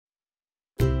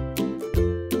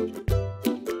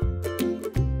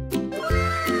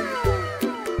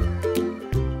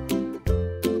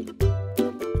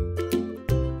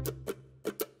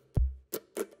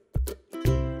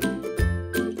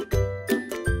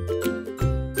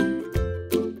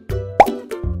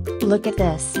Look at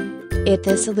this. It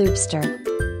is a lobster.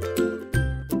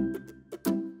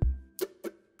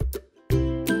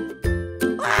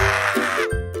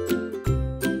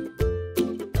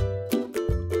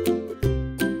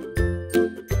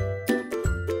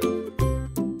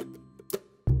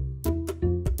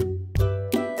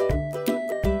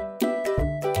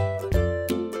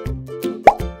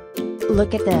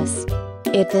 Look at this.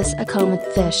 It is a comet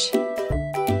fish.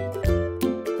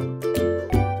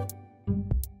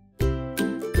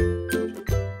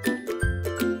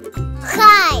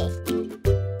 Hi!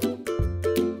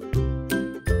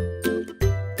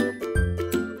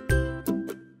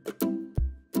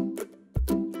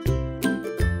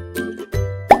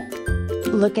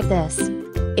 Look at this.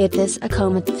 It is a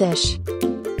comet fish.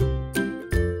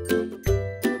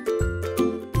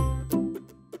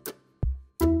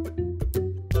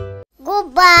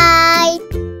 Goodbye!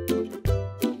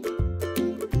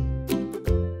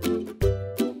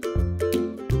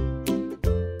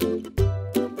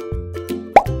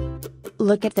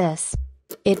 Look at this.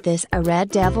 It is a red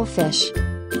devilfish.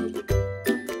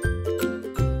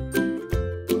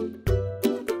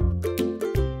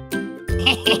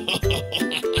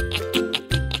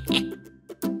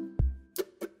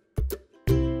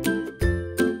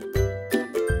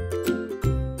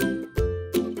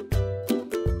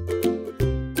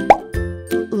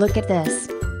 Look at this.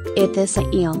 It is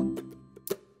an eel.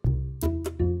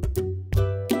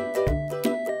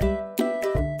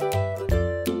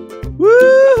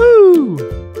 Woohoo!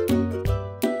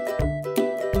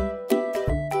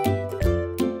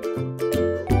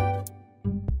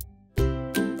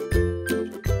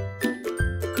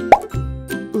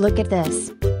 Look at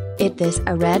this. It is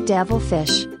a red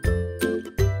devilfish.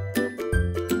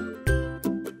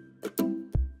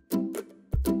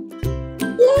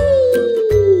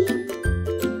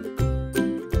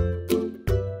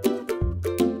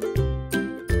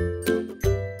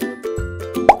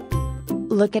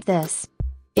 Look at this.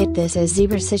 It is a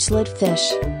zebra cichlid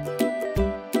fish.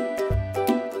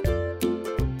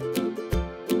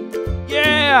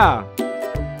 Yeah!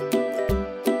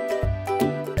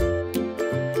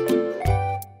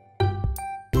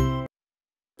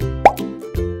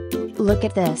 Look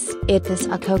at this. It is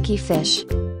a coqui fish.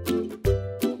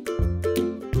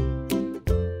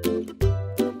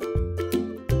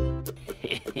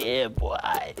 Yeah, boy.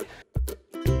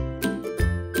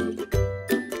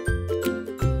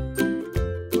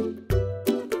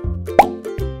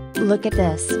 Look at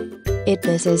this. It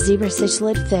is a zebra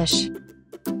cichlid fish.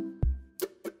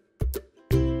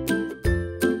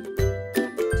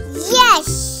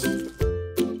 Yes!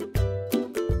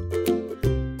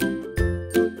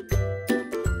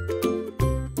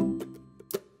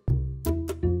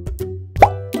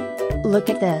 Look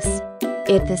at this.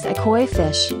 It is a koi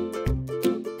fish.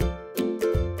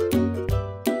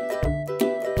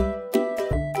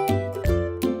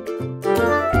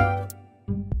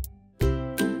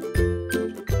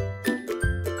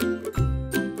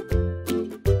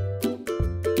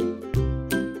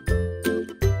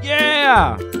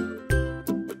 Yeah!